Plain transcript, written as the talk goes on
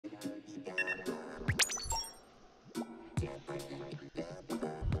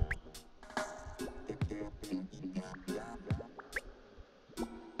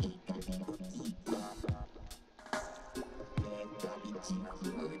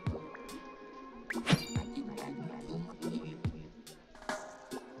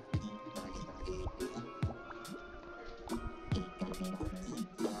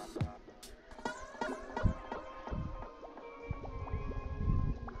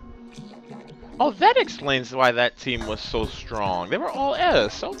Oh, that explains why that team was so strong. They were all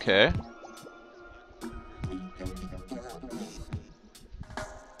S. Okay.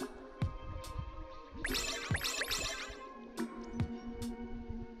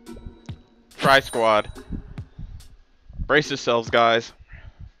 Try squad. Brace yourselves, guys.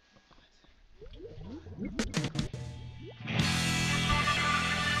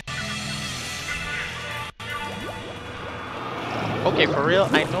 Okay, for real,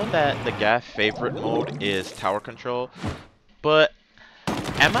 I know that the guy's favorite mode is tower control, but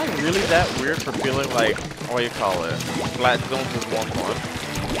am I really that weird for feeling like, what do you call it, Splat zones is 1-1?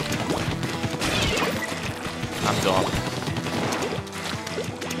 I'm dumb.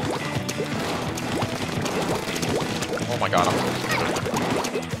 Oh my god, I'm so stupid.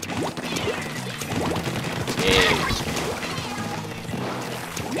 Yeah.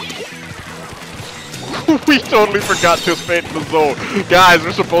 We totally forgot to paint the zone. Guys,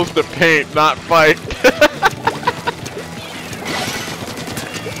 we're supposed to paint, not fight.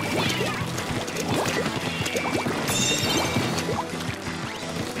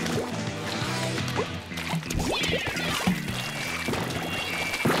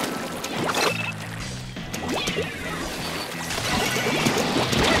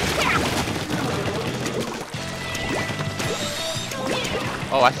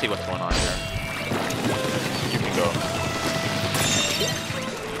 Oh, I see what's going on here. You can go.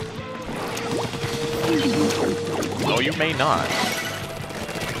 No, you may not.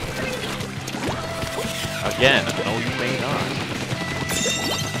 Again, no, you may not.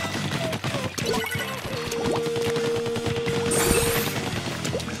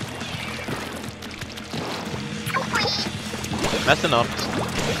 Messing up.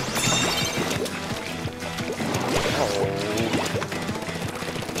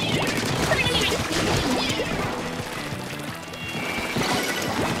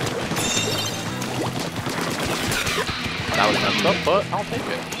 That was messed up, but I'll take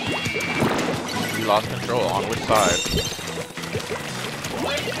it. We lost control. On which side?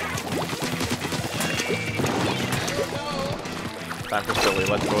 Time for silly.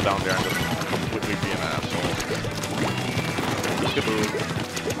 Let's go down there and just completely be an asshole. Skaboo.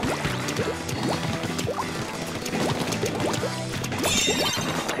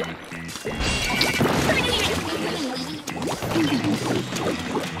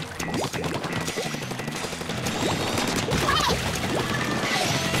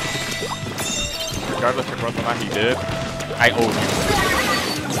 Regardless of whether or not he did, I owe you.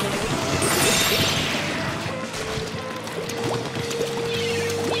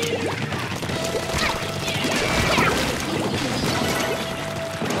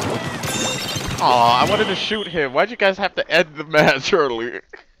 Aw, I wanted to shoot him. Why'd you guys have to end the match early?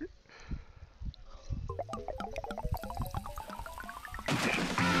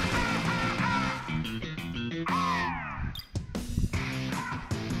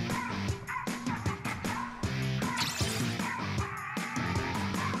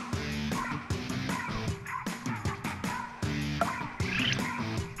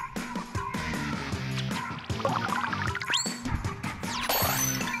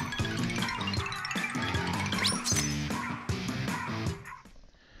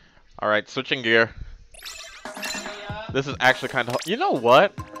 Alright, switching gear. This is actually kind of... You know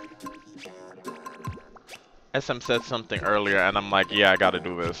what? SM said something earlier and I'm like, yeah, I gotta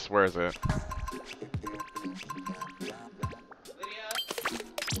do this. Where is it?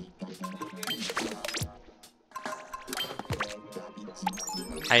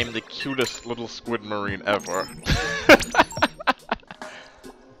 I am the cutest little squid marine ever.